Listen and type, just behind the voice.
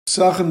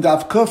Sachem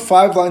Daf Kuf,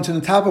 5 lines on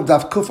the top of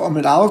Daf Kuf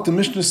Amid Aleph, the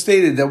Mishnah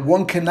stated that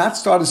one cannot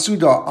start a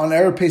Suda on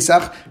Erev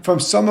Pesach from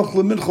Samach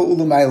L'Mincha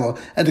U'L'Mayla.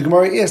 And the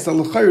Gemara asked that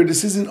L'Chayr,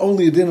 this isn't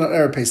only a din on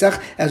Erev Pesach,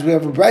 as we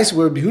have a brayso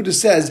where Behuda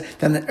says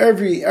that in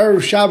every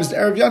Erev Shabbos to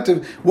Erev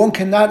Yantiv, one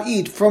cannot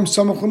eat from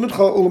Samach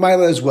L'Mincha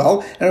U'L'Mayla as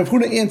well. And Rav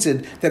Huna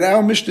answered that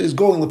our Mishnah is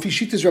going L'fi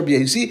Shitas Rabbi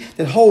Yosi,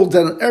 that holds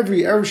that on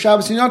every Erev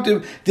Shabbos and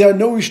Yantiv, there are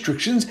no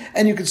restrictions,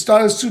 and you can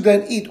start a Suda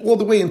and eat all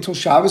the way until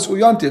Shabbos or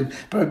Yantiv.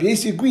 But Rabbi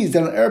Yosi agrees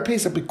that on Erev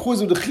Pesach, because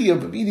of the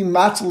chiyuv of eating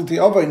matzah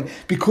l'te'avain,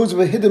 because of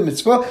a hidden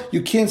mitzvah,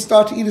 you can't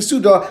start to eat a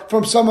suda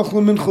from samach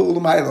l'mincha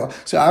u'l'mayla.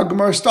 So our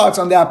Gemara starts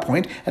on that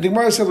point, and the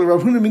Gemara says,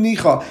 Rav Huna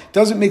minicha,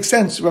 doesn't make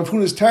sense. Rav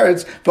Huna's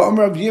teretz,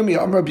 v'amar Rav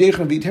Yirmiyah, amar Rav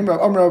Yechon, v'yitim Rav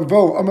Amar Rav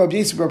Vo, amar Rav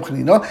Yisrael, Rav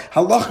Chanina,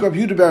 halach Rav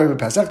Yehuda b'Erev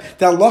Pesach,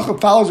 that halacha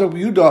follows Rav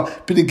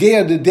Yehuda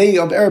b'negei the day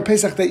of Erev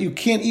Pesach, that you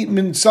can't eat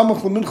min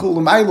samach l'mincha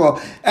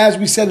u'l'mayla, as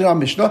we said in our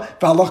Mishnah,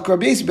 v'halach Rav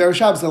Yesi b'Erev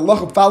Shabbos, the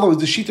halacha follows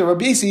the shita Rav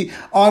Yesi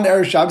on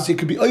Erev Shabbos. It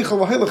could be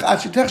oichel v'hilach ad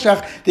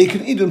shetechshach, they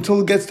can eat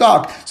until it gets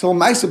dark. So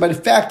Maisa, by the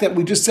fact that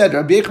we just said,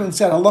 Rabbi Yechon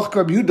said halacha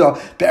Rabbi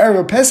Yehuda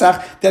be'erev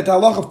Pesach, that the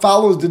halacha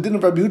follows the din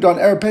of Rabbi Yehuda on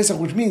erev Pesach,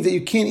 which means that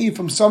you can't eat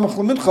from samach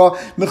l'mincha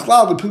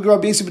mechlal. The pilgrim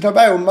Rabbi Yesi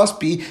b'tabayu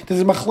must be that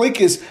the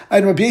machlekes,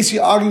 and Rabbi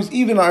Yesi argues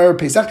even on erev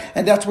Pesach,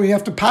 and that's where you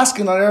have to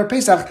paskin on erev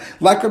Pesach,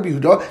 like Rabbi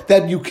Yehuda,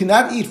 that you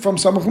cannot eat from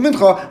samach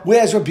l'mincha,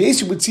 whereas Rabbi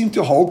Yesi would seem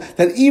to hold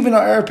that even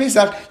on erev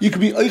Pesach you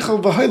could be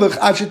oichel v'hoilach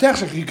ad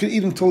shetechshach, you could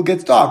eat until it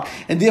gets dark,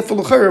 and therefore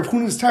l'chayr Rav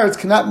Huna's teretz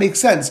cannot make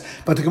sense.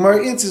 But the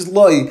Gemara answers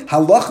loy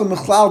halacha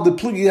mechlal the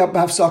plugi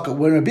hafsaka.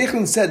 When Rabbi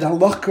Yechon said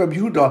halach Rabbi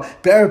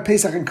Yehuda be'erev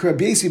Pesach and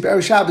Rabbi Yesi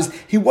be'erev Shabbos,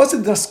 he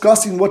wasn't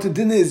discussing what the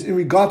din is in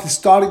regard to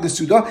starting the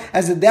suda.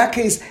 As in that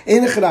case,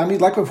 ein echarami,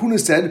 like Rav Huna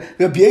said,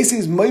 Rabbi Yesi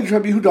is made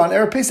Rabbi Yehuda on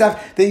erev Pesach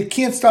that you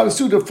can't start a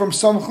suda from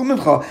samach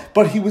l'mincha.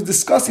 But he was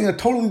discussing a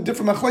totally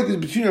different machlekes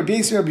between Rabbi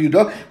Yesi and Rabbi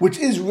Yehuda, which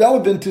is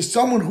relevant to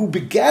someone who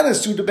began a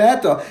suda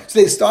beheta. So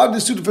they started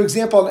the suda, for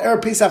example, on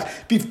erev Pesach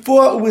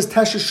before it was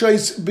Tasha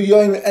Shois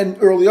b'yoyim and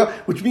earlier,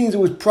 which means it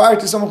was prior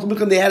to samach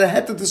l'mincha, and they had a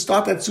heta to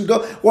start that suda.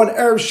 Or on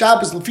erev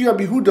Shabbos, L'fi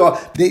Rabbi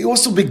Yehuda, they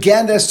also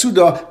began that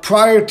suda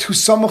prior to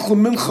samach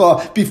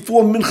l'mincha,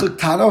 before mincha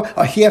tana,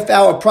 a half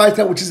hour prior to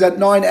that, which is at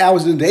 9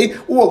 hours in a day.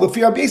 Or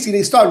L'fi Rabbi Yesi,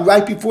 they start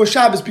right before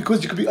Shabbos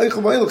because you could be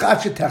oichel v'oilach ad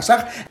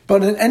shetechshach.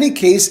 But in any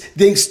case,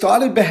 they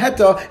started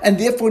beheta, and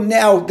therefore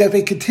now that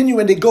they continue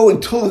and they go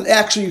until it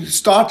actually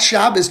starts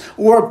Shabbos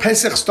or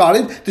Pesach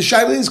started, the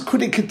shaila is,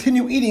 could they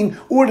continue eating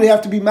or do they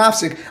have to be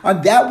mafsik?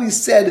 On that we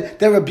said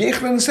that Rabbi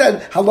Yechon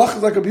said halach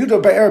is like Rabbi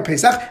Yehuda by erev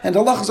Pesach, and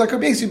halach is like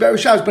Rabbi Yesi by erev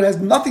Shabbos, but it has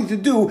nothing to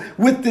do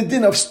with the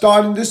din of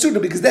starting the suda,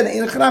 because then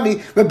in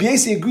Echanami, Rabbi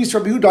Yesi agrees to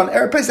Rabbi Yehuda on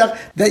erev Pesach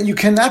that you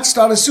cannot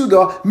start a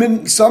suda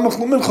min samach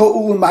l'mincha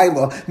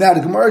u'l'mayla. Now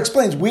the Gemara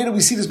explains, where do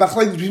we see this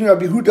machlokes between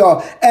Rabbi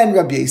Yehuda and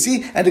Rabbi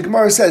Yesi? And the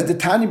Gemara says the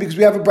Tanya, because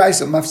we have a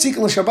brayso mafsikin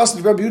l'Shabbos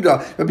to Rabbi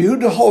Yehuda. Rabbi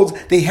Yehuda holds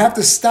they have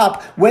to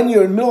stop when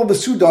you're in the middle of a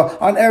suda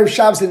on erev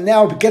Shabbos, and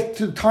now to get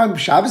to the time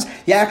of Shabbos,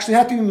 you actually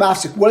have to be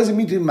mafsik. What does it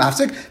mean to be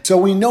mafsik? So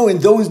we know in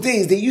those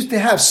days they used to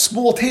have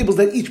small tables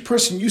that each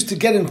person used to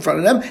get in front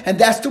of them, and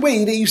that's the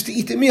way they used to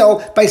eat the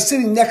meal, by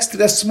sitting next to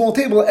that small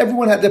table.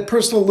 Everyone had their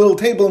personal little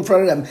table in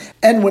front of them,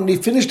 and when they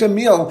finished a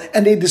meal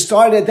and they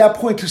decided at that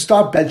point to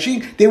start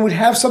benching, they would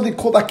have something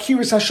called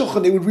akiris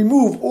hashulchan. They would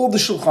remove all the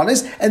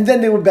shulchanis and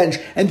then they would bench.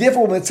 And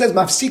therefore when it says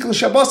mafsik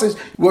l'Shabbos,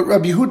 what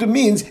Rabbi Yehuda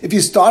means, if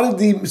you started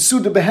the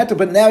suda beheta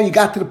but now you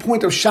got to the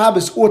point of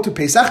Shabbos or to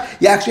Pesach,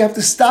 you actually have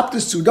to stop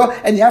the suda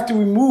and you have to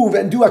remove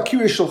and do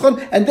akiris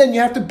shulchan, and then you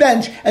have to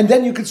bench, and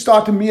then you could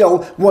start the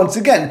meal once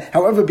again.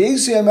 However,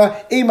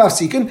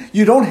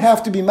 you don't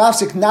have to be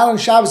mafsik, not on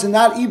Shabbos and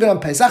not even on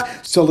Pesach.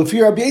 So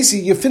L'fi Rabbi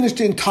Yesi, you finish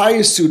the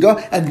entire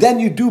suda, and then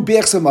you do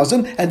Be'ech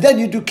Hamazon, and then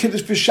you do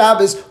Kiddush for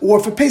Shabbos, or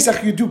for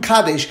Pesach you do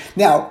Kaddish.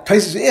 Now,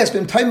 Taisus asked,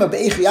 in time of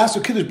Be'ech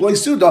Yasu Kiddush B'loi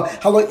Suda,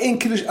 how long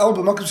ain't Kiddush El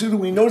B'Makom Suda?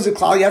 We know there's a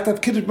klal, you have to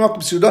have Kiddush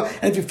B'Makom Suda,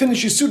 and if you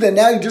finish your suda, and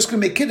now you're just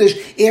going to make Kiddush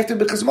after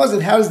Be'ech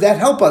Hamazon, how does that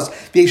help us?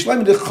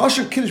 V'yishleim the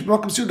Chosher Kiddush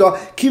B'Makom Suda,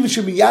 Kivin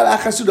Shemiyad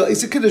Achas Suda,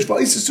 Isa Kiddush,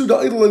 V'isa Suda,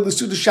 Idoloi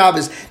L'Suda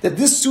Shabbos, that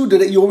this suda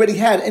that you already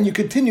had, and you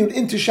continued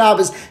into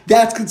Shabbos,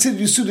 that's considered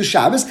your suda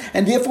Shabbos,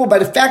 and therefore by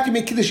the fact you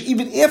make Kiddush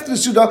even after the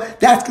suda,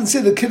 that's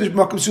considered Kiddush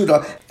B'Makom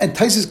Suda. And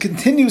Taisus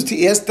continues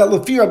to ask that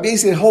L'fi Rabbi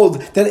Yesi holds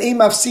that Ein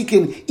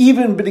Mafsikin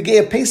even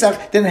b'negei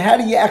Pesach, then how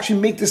do you actually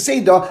make the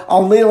Seder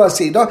on Leila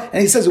Seder?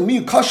 And he says,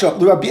 Umiyu Kasha,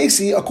 Rabbi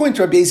Yesi, according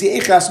to Rabbi Yesi,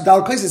 Echas,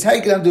 Dal Kaisis, how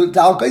you get down to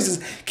Dal Kaisis,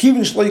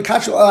 Kivin Shlo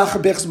Yikachu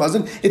Alach Be'ech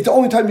Hamazon, if the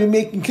only time you're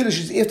making Kiddush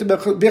is after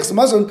Be'ech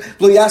Hamazon,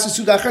 Lo Yasu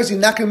Suda Achers, you're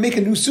not going to make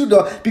a new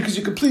Suda because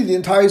you completed the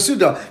entire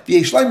Suda.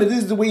 V'yeshleim,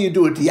 this is the way you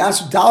do it.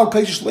 Yasu Dal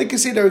Kaisis, Shlo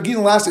Yikaseder,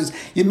 Agin Lasses,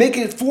 you make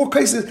it 4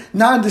 Kaisis,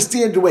 not the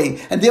standard way.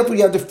 And therefore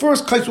you have the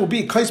first Kais will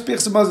be Kais Be'ech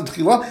Hamazon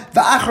Tchila,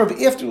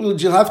 V'achrav,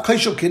 afterwards you'll have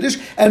Kaishal Kiddush,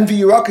 and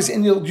V'yirakas,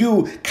 and you'll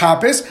do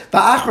Karpes,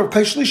 V'achrav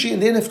Kais Shlishi,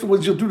 and then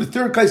afterwards you'll do the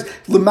third Kais,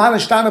 L'man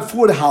Ashtana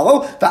for the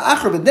Halal,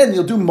 V'achrav, and then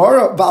you'll do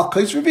Mara, Val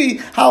Kais Revi,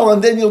 Halal,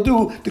 and then you'll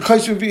do the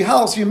Kais Revi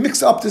Halal, so you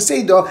mix up the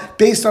Seder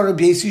based on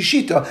Rabbi Yesi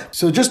Shita.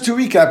 So just to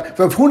recap,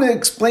 Rav Huna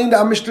explained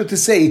our Mishnah to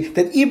say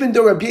that even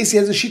though Rabbi Yesi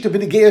has a Shita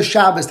b'negei Erev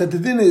Shabbos, that the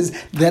din is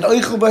that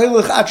Oichel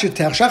V'Hilach Ad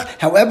Shetechshach.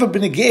 However,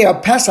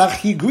 B'Negei Pesach,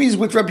 he agrees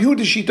with Rabbi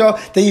Yehuda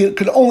Shita that you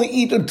could only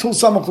eat until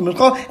Samach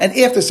L'Mincha, and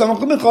after Samach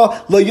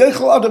L'Mincha, Lo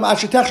Yochel Adam Ad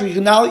Shetechshach, you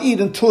can now eat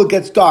until it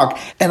gets dark.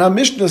 And our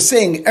Mishnah is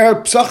saying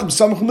Erev Pesachim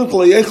Samach L'Mincha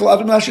Lo Yochel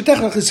Adam Ad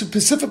Shetechshach is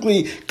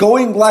specifically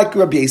going like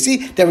Rabbi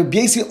Yossi, that Rabbi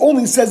Yossi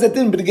only says that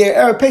din B'Negei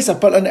Erev Pesach,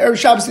 but on Erev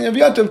Shabbos and Erev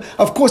Yom Tov,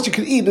 of course you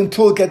can eat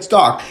until it gets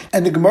dark.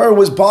 And the Gemara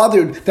was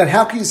bothered that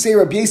how can you say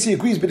Rabbi Yossi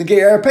agrees B'Negei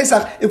Erev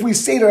Pesach if we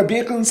say that Rabbi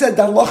Yochanan said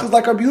that halach is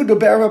like Rabbi Yehuda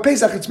Be'erev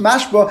Pesach, it's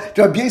mashba that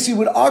Rabbi Yossi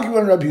would argue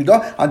on Rabbi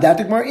Yehuda. On that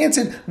the Gemara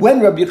answered,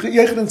 when Rabbi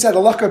Yochanan said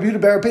halach Rabbi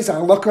Yehuda Be'erev Pesach,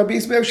 halach Rabbi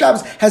Yossi Be'erev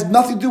Shabbos, has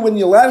nothing to do when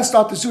you're allowed to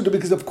start the Suda,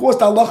 because of course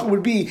the halacha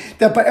would be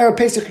that by Erev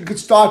Pesach you could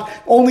start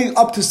only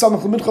up to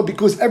Samach L'Mincha,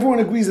 because everyone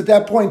agrees at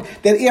that point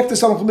that after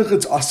Samach L'Mincha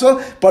it's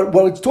asa. But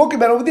what it's talking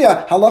about over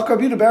there, halach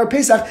Rabbi Yehuda Be'erev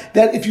Pesach,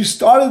 that if you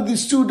started the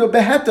Suda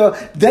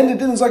Beheta, then the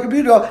din is like Rabbi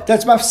Yehuda,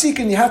 that's mafsik,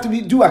 and you have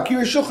to do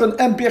Akira Shulchan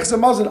and Birch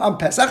Zamazon on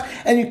Pesach,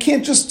 and you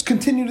can't just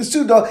continue the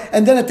Suda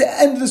and then at the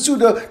end of the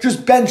Suda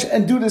just bench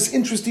and do this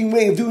interesting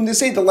way of doing the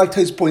Seder, like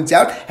Tais points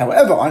out.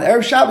 However, on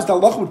Erev Shabbos, the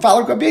halacha would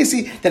follow Rabbi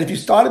Yossi that if you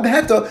started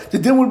Beheta, the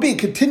din would be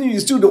continue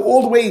your Suda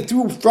all the way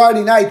through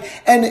Friday night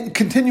and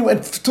continue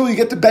until you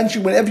get to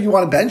benching whenever you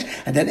want to bench,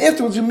 and then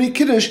afterwards you make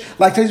Kiddush,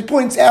 like Tais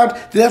points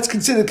out, that's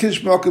considered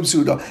Kiddush Merakim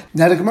Suda.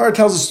 Now the Gemara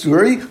tells a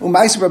story,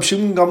 Umaisa Rabbi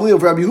Shimon Gamliel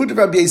of Rabbi Yehuda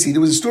Rabbi Yossi.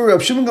 There was a story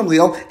of Shimon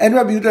Gamliel and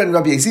Rabbi Yehuda and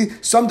Rabbi Yossi.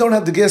 Some don't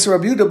have the ges of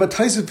Rabbi Yehuda, but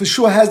Taisus for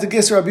sure has the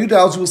ges of Rabbi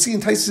Yehuda, as we'll see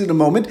in Taisus in a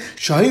moment.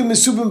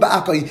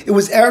 It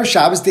was Erev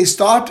Shabbos, they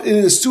start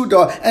in the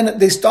Suda, and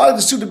they started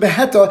the Suda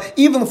Beheta,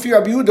 even for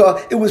Rabbi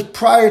Yehuda, it was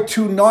prior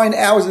to 9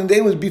 hours, and the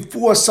day was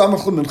before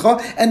Samach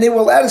L'Mincha, and they were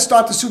allowed to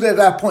start the Suda at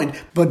that point.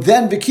 But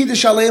then,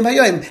 V'Kiddush Aleim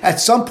Hayom, at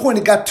some point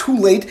it got too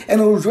late,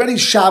 and it was already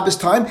Shabbos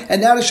time,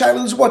 and now the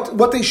Shaila is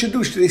what they should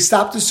do. Should they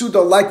stop the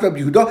Suda like Rabbi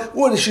Yehuda,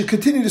 or they should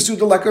continue the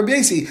Suda like Rabbi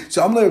Yossi?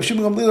 So Amar Rav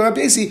Shimon Gamliel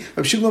Rabbi Yossi,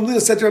 Rav Shimon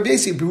Gamliel said to Rabbi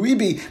Yossi,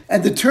 Beribi,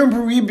 and the term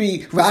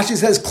Beribi, Rashi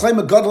says, claim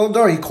a Gadol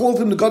Adar, he called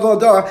him the Gadol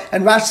Adar,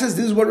 and Rashi says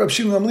this is what Rav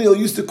Shimon Gamliel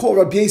used to call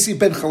Rabbi Yossi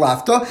ben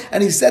Chalafta,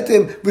 and he said to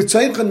him,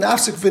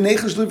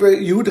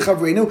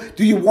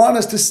 do you want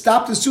us to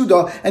stop the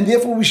Suda, and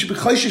therefore we should be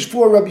chayshish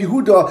for Rabbi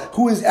Yehuda,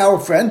 who is our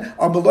friend?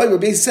 Rabbi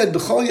Yossi said,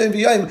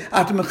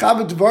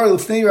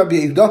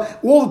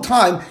 all the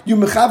time you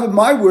mechav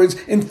my words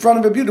in front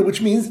of Rabbi Yehuda,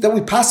 which means that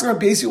we pass on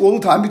Rabbi Yossi all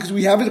the time, because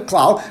we have it a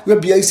klal,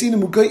 Rabbi Yossi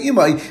nemukai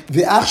imai,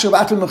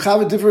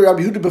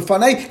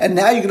 and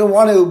now you're going to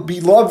want to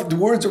beloved the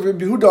words of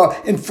Rabbi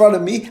Yehuda in front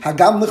of me.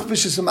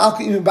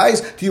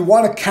 Do you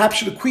want to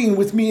capture the queen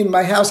with me in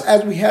my house,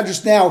 as we had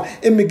just now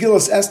in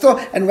Megillas Esther?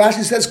 And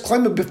Rashi says, you're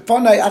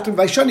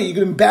going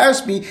to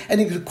embarrass me and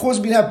you're going to cause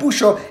me to have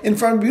busha in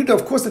front of Rabbi Yehuda.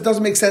 Of course, that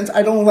doesn't make sense.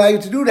 I don't allow you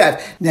to do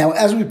that. Now,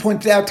 as we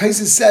pointed out,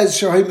 Taisus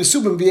says,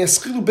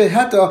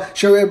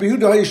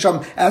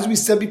 as we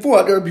said before,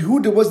 Rabbi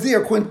Yehuda was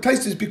there, according to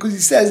Taisus, because he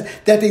says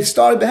that they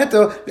started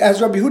Beheta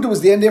as Rabbi Yehuda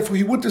was there, and therefore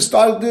he would have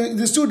started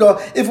the Suda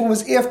if it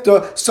was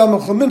after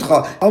Samach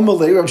L'Mincha.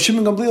 Amalei, Rabbi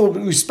Shimon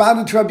Gamliel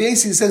responded to Rabbi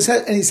Yossi,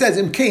 and he says,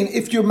 "In Cain,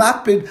 if you're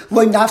makpid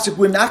loy nafsik,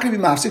 we're not going to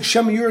be mafsik.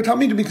 Shema Yura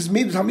Talmidim, because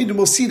maybe the Talmidim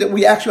will see that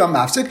we actually are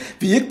mafsik.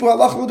 V'yikbu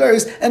alach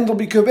l'daris, and it'll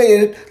be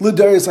conveyed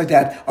l'daris like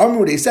that."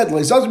 Amru, they said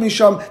l'izaz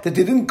misham, that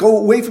they didn't go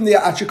away from the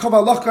achikav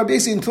alach Rabbi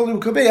Yossi until they were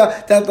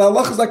kaveya, that the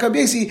halach is like Rabbi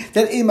Yossi,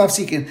 that ain't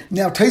mafsikin.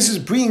 Now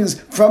Taisus brings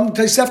from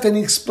Tosefta, and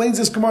he explains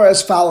this Gemara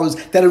as follows: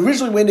 that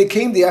originally when they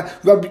came there,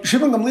 Rabbi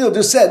Shimon Gamliel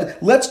just said,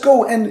 "Let's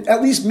go and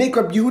at least make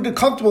Rabbi Yehuda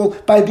comfortable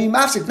by being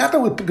mafsik. Not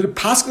that we're going to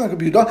pass like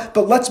Rabbi Yehuda,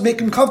 but let's make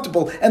him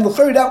comfortable." And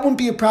l'chari, that won't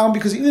be a problem,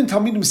 because even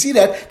Talmidim see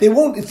that, they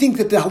won't think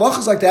that the halach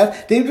is like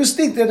that. They just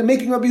think that they're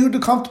making Rabbi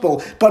Yehuda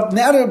comfortable. But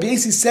now that Rabbi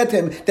Yossi said to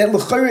him that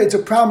l'chari it's a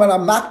problem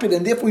on makbid,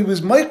 and therefore he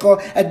was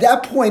meicha, at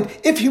that point,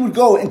 if he would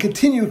go and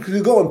continue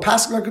to go and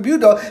pass like Rabbi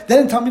Yehuda,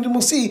 then Talmidim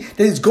will see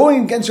that he's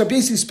going against Rabbi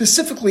Yossi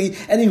specifically,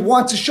 and he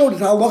wants to show that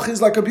halach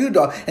is like Rabbi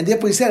Yehuda. And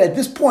therefore he said, at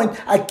this point,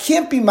 I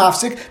can't be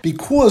mafsik,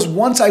 because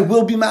once I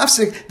will be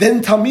mafsik,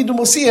 then Talmidim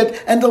will see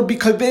it, and they'll be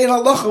kaveh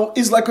halacha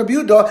is like Rabbi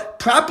Yehuda,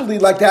 properly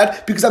like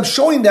that, because I'm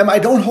showing them I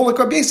don't hold like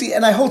Rabbi Yossi,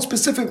 and I hold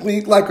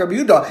specifically like Rabbi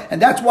Yehuda.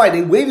 And that's why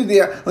they waited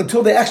there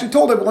until they actually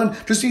told everyone,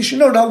 just so you should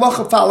know, that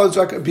halacha follows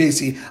like Rabbi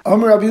Yossi.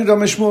 Amar Rabbi Yehuda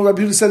Mishmuel,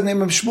 Rabbi Yehuda said the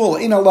name of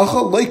Shmuel, in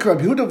halacha like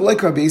Rabbi Yehuda,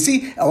 like Rabbi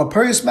Yossi,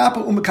 elaparius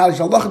mappa umekadish.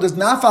 Halacha does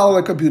not follow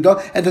like Rabbi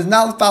Yehuda, and does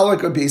not follow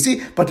like Rabbi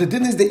Yossi, but the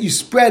din is that you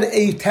spread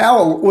a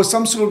towel or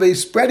some sort of a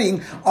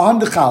spreading on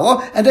the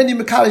challah, and then you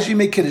mekadish, you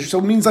make kiddush. So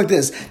it means like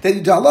this, that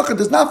the halacha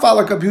does not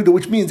follow like Rabbi Yehuda,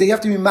 which means that you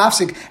have to be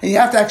mafsik, and you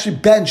have to actually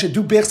bench and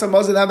do Birch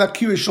Hamazon and have a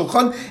kiri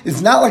shulchan.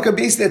 It's not like a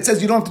base that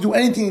says you don't have to do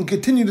anything and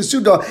continue the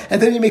Suda,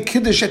 and then you make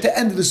Kiddush at the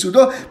end of the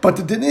Suda. But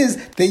the din is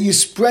that you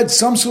spread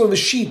some sort of a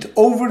sheet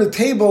over the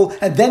table,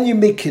 and then you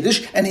make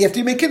Kiddush, and after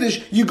you make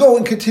Kiddush, you go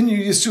and continue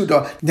your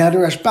Suda. Now the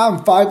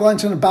Rashbam, 5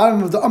 lines on the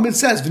bottom of the Amid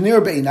says,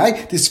 V'nir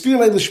Beinai, this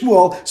Sfirle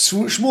L'Shmuel,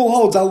 Shmuel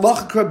holds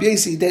Allah Rabbi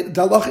Yossi, that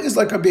the Allah is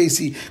like Rabbi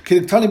Yossi,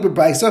 K'diktani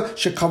B'Braisa,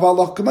 Shekava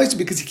Allah K'maisa,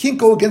 because he can't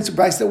go against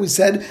the Braisa that we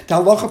said, the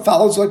Allah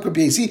follows like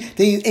Rabbi Yossi,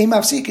 they aim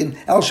afsikin,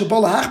 El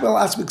Shabola Hachbel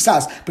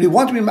Asmiksas, but he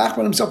wanted to be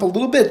machbel himself himself a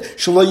little bit.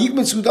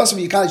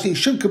 He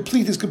should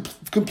complete his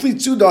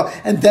complete Suda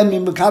and then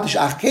Mekadosh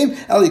Achkein,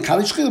 El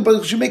Yikadosh Chila, but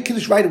he should make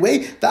Kiddush right away,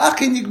 the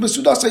Achkein Yikma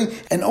Suda,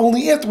 and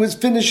only afterwards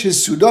finish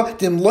his Suda.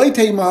 If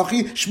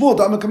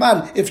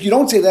you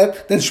don't say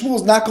that, then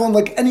Shmuel's not going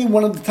like any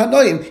one of the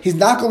Tanoim. He's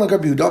not going like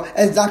Rabbi Yehuda,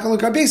 and he's not going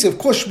like Rabbi Yossi. Of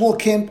course, Shmuel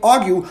can't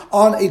argue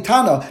on a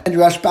Tana. And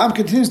Rashbam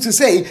continues to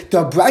say,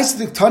 the Bryce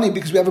the Tani,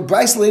 because we have a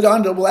Bryce later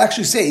on that will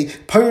actually say,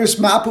 Paris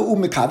Mapa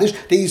Mekadosh,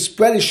 that you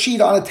spread a sheet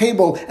on a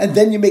table and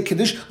then you make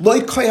Kiddush.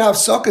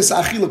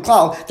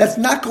 That's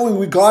not going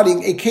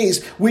regarding a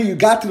case where you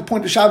got to the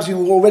point of Shabbos and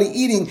you were already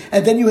eating,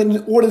 and then you,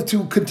 in order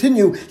to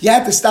continue, you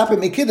had to stop and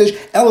make Kiddush.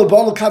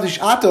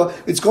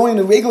 It's going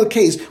in a regular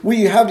case where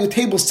you have your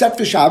table set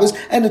for Shabbos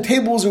and the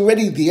table is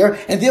already there,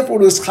 and therefore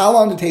there was challah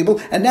on the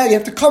table, and now you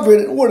have to cover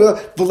it in order.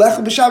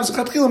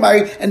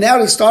 And now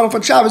to start off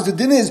on Shabbos, the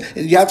din is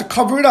you have to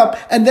cover it up,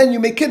 and then you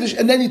make Kiddush,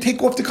 and then you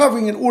take off the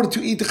covering in order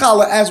to eat the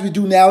challah, as we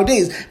do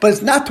nowadays. But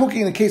it's not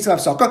talking in the case of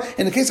Hafsaka.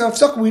 In the case of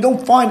Hafsaka, we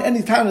don't find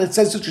any time that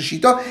says such a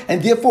shita,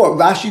 and therefore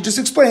Rashi just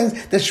explains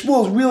that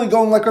Shmuel is really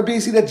going like Rabbi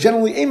Yossi, that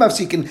generally aim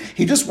Hafsikin.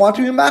 He just wants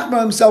to be machmir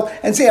himself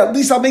and say, at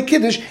least I'll make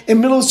Kiddush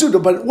in middle of Suda.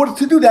 But in order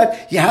to do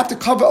that, you have to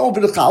cover over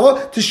the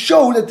challah to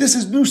show that this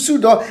is new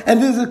Suda,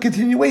 and this is a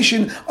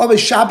continuation of a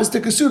Shabbos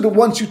Dika Suda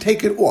once you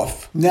take it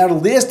off. Now the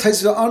last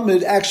Taisa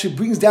Amid actually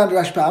brings down the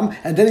Rashbam,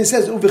 and then he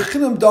says, that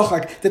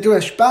the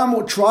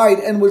Rashbam tried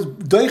and was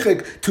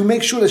doichik to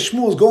make sure that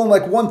Shmuel is going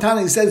like one time,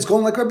 and he said it's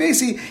going like Rabbi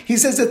Yossi. He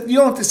says that you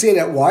don't have to say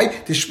that. Why?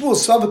 The Shmuel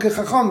is Savak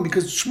Chacham,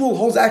 because Shmuel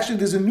holds actually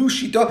there's a new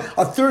Shita,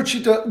 a third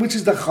Shita, which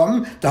is the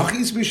Chum, the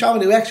Hachis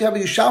B'Yishalmi. They actually have a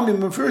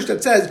Yishalmi first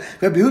that says,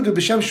 Rabbi Yehuda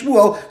B'Shem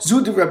Shmuel,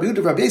 Zud Rabbi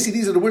Yehuda, Rabbi Yossi.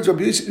 These are the words of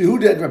Rabbi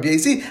Yehuda and Rabbi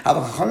Yossi. Have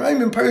a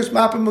Chachamim in Paris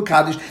Mapim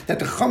Mekadosh, that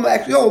the Chum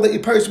actually hold that you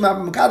Paris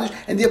Mapim Mekadosh,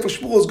 and therefore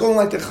Shmuel is going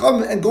like the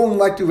Chum and going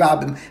like the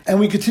Rabbim. And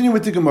we continue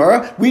with the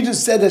Gemara. We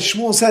just said that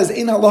Shmuel says,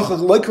 Ein halacha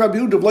like Rabbi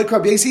Yehuda, like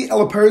Rabbi Yossi,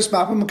 El Paris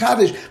Mapim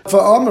Mekadosh. For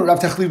Amar Rav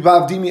Techliv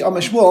Bavdimi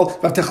Amar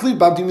Shmuel, Rav Techliv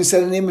Bavdimi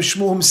said the name of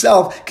Shmuel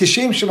himself,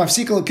 Kishem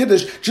Shemafsik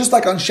Kiddush, just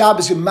like on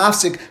Shabbos you're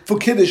mafsik for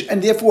Kiddush,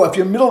 and therefore if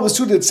you're in the middle of a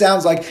suda, it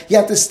sounds like you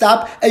have to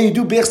stop and you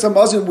do Bechs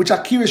HaMazon, which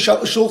Akira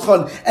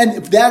Shulchan, and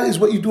if that is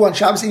what you do on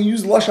Shabbos, and you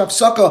use Lush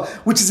Hafsaka,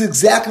 which is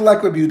exactly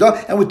like Rabbi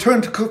Yehuda, and we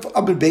turn to Kuf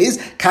Abed Beis,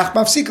 Kach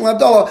Mafsik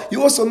Havdalah,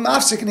 you also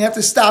mafsik and you have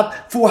to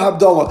stop for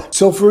Havdalah.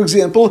 So for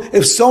example,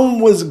 if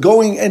someone was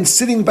going and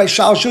sitting by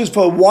Shal Shuz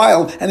for a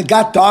while, and it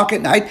got dark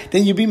at night,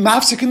 then you be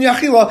mafsik in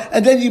Yachila,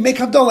 and then you make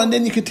Havdalah, and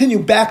then you continue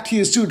back to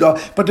your Suda.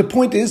 But the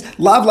point is,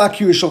 Lav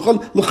Lakir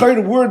Shulchan, L'chayr,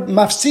 the word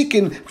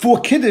mafsikin for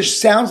Kiddush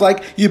sounds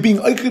like you're being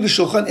Oikid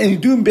Shulchan, and you're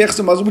doing Bechs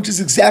HaMazon, which is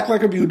exactly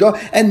like Rabbi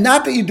Yehuda, and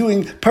not that you're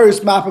doing Paris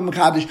Mappa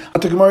Mekadosh.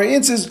 But the Gemara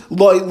answers,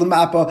 Loi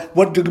L'mappa.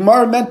 What the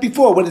Gemara meant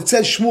before, when it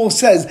says, Shmuel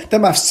says,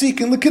 that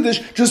mafsikin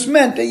L'Kiddush, just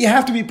meant that you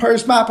have to be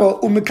Paris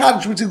Mappa or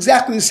Mekadosh, which is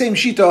exactly the same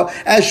Shita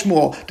as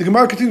Shmuel. The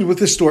Gemara continues with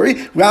this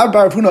story. Rabbi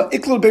Bar Huna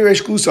Iklol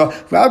Be'Reish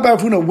Glusa. Rabbi Bar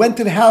Huna went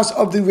to the house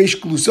of the Reish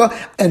Glusa,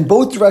 and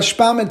both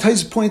Rashbam and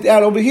Tais point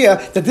out over here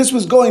that this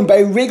was going by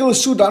a regular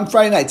Suda on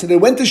Friday night. So they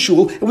went to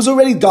shul, it was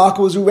already dark,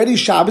 it was already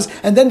Shabbos,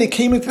 and then they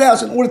came into the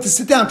house in order to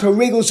sit down to a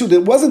regular Suda.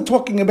 It wasn't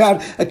talking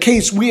about a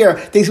case where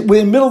they were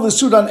in the middle of the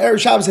Suda on Erev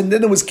Shabbos, and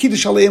then it was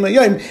Kiddush Aleim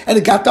Hayom, and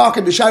it got dark,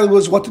 and the Shaila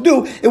was what to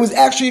do. It was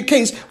actually a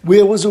case where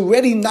it was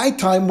already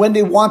nighttime when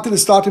they wanted to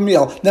start a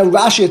meal. Now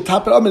Rashi at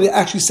top of it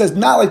actually says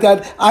not like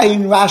that,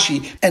 Ayin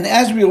Rashi. And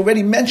as we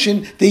already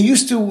mentioned, they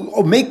used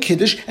to make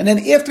Kiddush, and then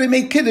after they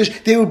made Kiddush,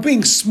 they would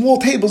bring small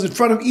tables in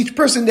front of each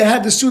person that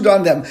had the Suda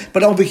on them.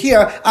 But over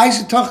here,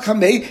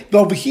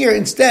 over here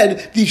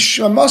instead, the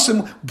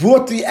Shamasim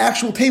brought the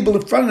actual table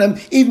in front of them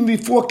even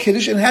before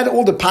Kiddush, and had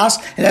all the pas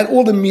and had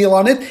all the meal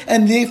on it,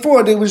 and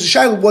therefore there was a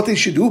shaila what they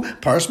should do.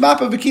 Paras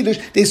Mapa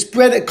v'Kiddush, they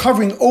spread a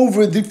covering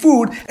over the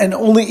food, and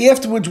only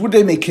afterwards would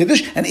they make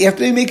Kiddush, and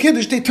after they made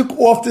Kiddush, they took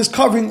off this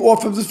covering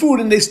off of the food,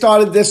 and they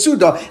started their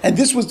Suda, and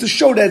this was to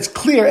show that it's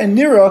clear and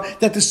nearer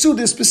that the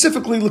Suda is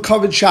specifically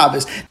covered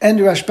Shabbos. And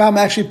the Rashbam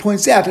actually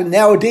points out that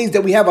nowadays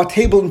that we have our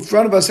table in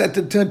front of us at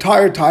the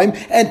entire time,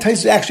 and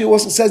Tais actually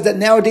also says that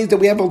nowadays that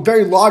we have a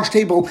very large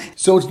table,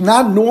 so it's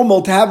not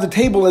normal to have the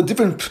table in a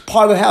different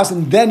part of the house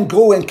and then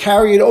go and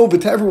carry it over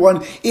to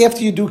everyone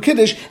after you do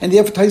Kiddush. And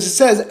therefore Tais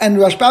says, and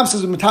Rashbam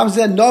says,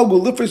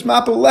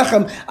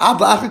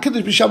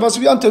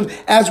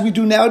 as we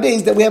do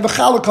nowadays, that we have a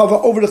challah cover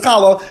over the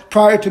challah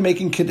prior to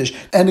making Kiddush.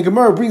 And the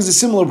Gemara brings a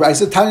similar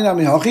brisa,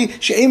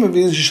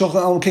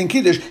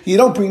 you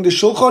don't bring the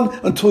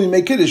shulchan until you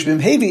make Kiddush.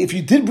 If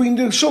you did bring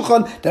the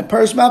shulchan, then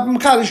Paris Mapim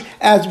Mekadosh,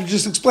 as we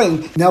just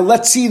explained. Now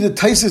let's see the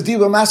Taisus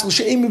Diva Maskal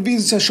She'em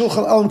Vizis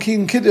Shulchan Elam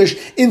King Kiddush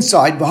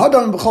inside.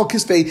 V'hadam b'chol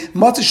kisvei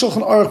Matzah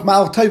Shulchan Aruch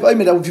Malach Tayv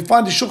Omer. If you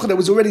find the shulchan that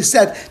was already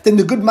set, then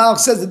the good Malach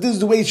says that this is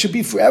the way it should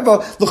be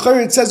forever.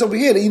 L'chayr it says over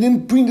here that you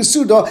didn't bring the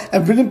Suda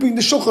and didn't bring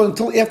the shulchan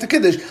until after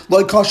Kiddush.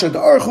 Like Kasha, the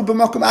Aruch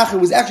b'makom acher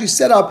was actually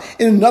set up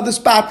in another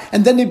spot,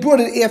 and then they brought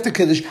it after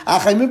Kiddush.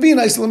 Achai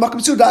Mevina Yisrael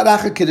Makom Suda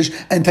Acher Kiddush.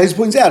 And Tais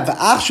points out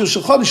V'ach Shul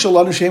Shulchan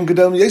Shalanu Shem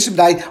Gadol Yosef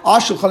Dai. Our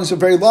shulchan is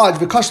very large.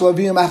 V'kasha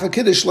Laviyam Acher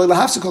Kiddush.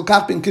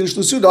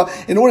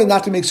 In order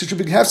not to make such a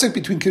big hefsek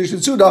between Kiddush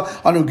and Suda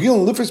on Ugil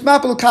and Lufris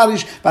Mapel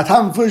Kaddish,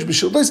 Batam Fush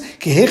Bishulus,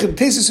 Kehechem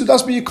Tesis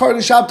Sudas Biyakar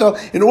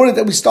Shabta, in order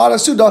that we start a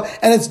Suda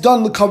and it's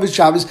done L'Kavod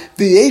Shabbos.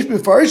 The Eish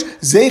Befarish,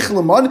 Zeich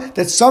Laman,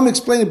 that some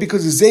explain it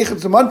because it's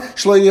Zeich Laman,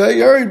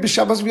 Shloyayari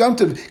B'Shabbos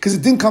V'Yontiv, because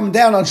it didn't come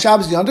down on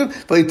Shabbos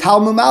V'Yontiv, but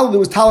Tal Mamal, there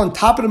was Tal on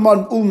top of the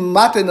man,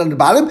 Mata and on the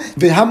bottom,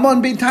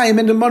 V'Haman Beintayim,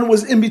 and the man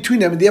was in between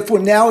them, and therefore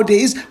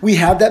nowadays we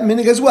have that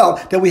minig as well,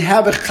 that we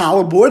have a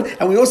challah board,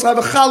 and we also have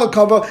a challah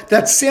cover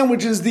that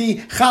sandwiches the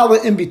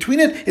challah in between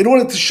it, in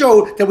order to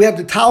show that we have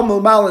the Tal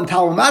Mamal and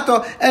Tal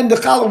Mata, and the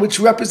challah which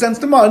represents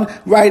the man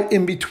right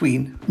in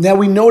between. Now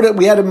we know that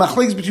we had a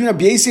machlekes between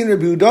Rabbi Yossi and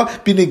Rabbi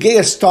Yehuda,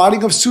 b'negei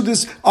starting of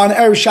Sudas on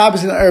Erev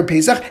Shabbos and Erev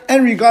Pesach,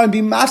 and regarding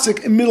be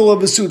mafsek in middle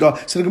of a Suda.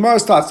 So the Gemara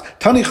starts,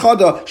 Tani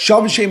Chada,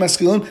 Shav Shem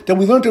Askilon, that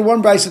we learned in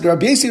one brayso that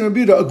Rabbi Yossi and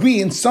Rabbi Yehuda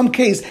agree in some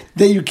case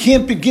that you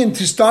can't begin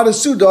to start a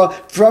Suda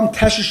from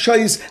Tesha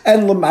Shayis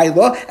and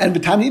Lamaila, and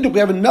B'Tani we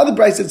have another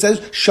brayso that says,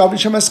 Shav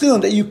Shem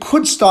Askilon, that you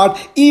could start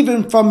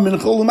even from Mincha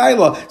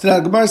Lamaila. So now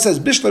the Gemara says,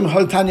 Bishlam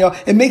Halatanya,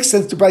 it makes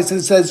sense to brayso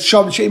that says,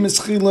 Shav Shem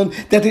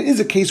Askilon, that it is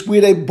a case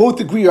where they both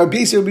agree, Rabbi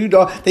Yossi and Rabbi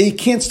Yehuda, that you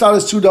can't start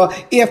a Suda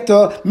after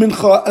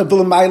Mincha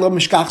V'Lamaila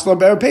Mishkach Shalom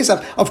Erev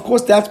Pesach. Of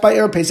course, that's by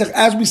Erev Pesach,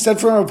 as we said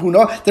from Rav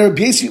Huna, that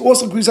Rabbi Yossi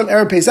also agrees on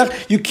Erev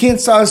Pesach. You can't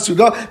start a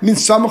Suda min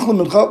Samach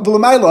L'Mincha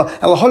V'Lamaila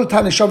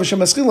Elahodatani Shav Shem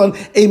Askilon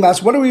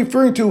Emas. What are we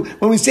referring to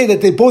when we say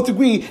that they both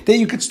agree that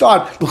you could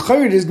start?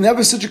 There's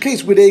never such a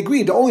case where they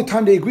agree. The only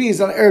time they agree is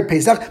on Erev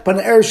Pesach, but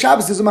on Erev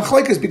Shabbos there's a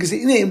machlekes, because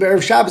in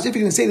Erev Shabbos, if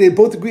you're going to say they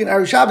both agree on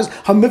Erev Shabbos,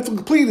 hamifl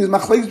complete is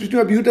machlekes between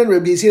Rabbi Yehuda and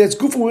Rabbi Yossi. That's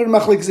good for where the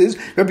machlekes is.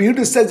 Rabbi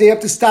Yehuda says they have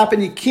to stop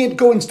and you can't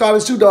go and start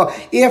a Suda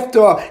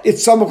after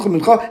it's Samach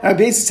L'Mincha, and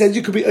Rabbi Yossi says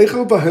you could be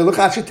Eichel B'Hilach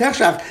Asher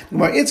Techshach. The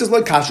Gemara answers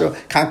like Kasha,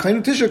 Kan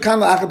Kainu Tisha, Kan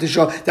La'achar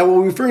Tisha, that what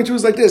we're referring to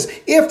is like this.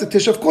 After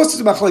Tisha, of course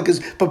it's a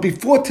machlekes, but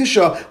before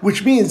Tisha,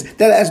 which means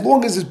that as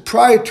long as it's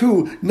prior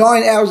to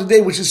 9 hours a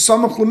day, which is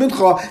Samach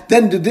L'Mincha,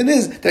 then the din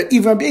is that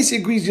even Rabbi Yossi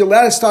agrees you're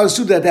allowed to start a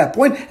Suda at that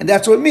point, and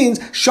that's what it means,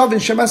 Shav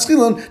and Shem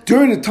Askilon,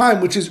 during the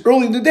time which is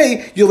early in the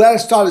day, you're allowed to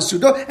start a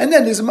Suda, and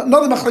then there's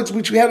another machlekes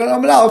which we had on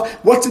Amud Aleph.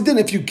 What's the din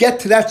if you get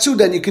to that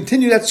Suda and you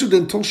continue that Suda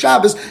until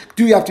Shabbos?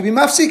 Do you have to be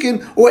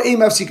mafsikin or a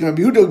mafsikin?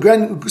 Rabbi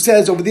Yehuda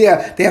says over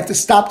there they have to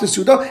stop the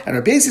Suda, and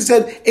Rabbi Yossi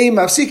said a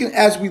mafsikin,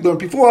 as we learned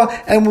before,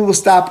 and we will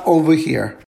stop over here.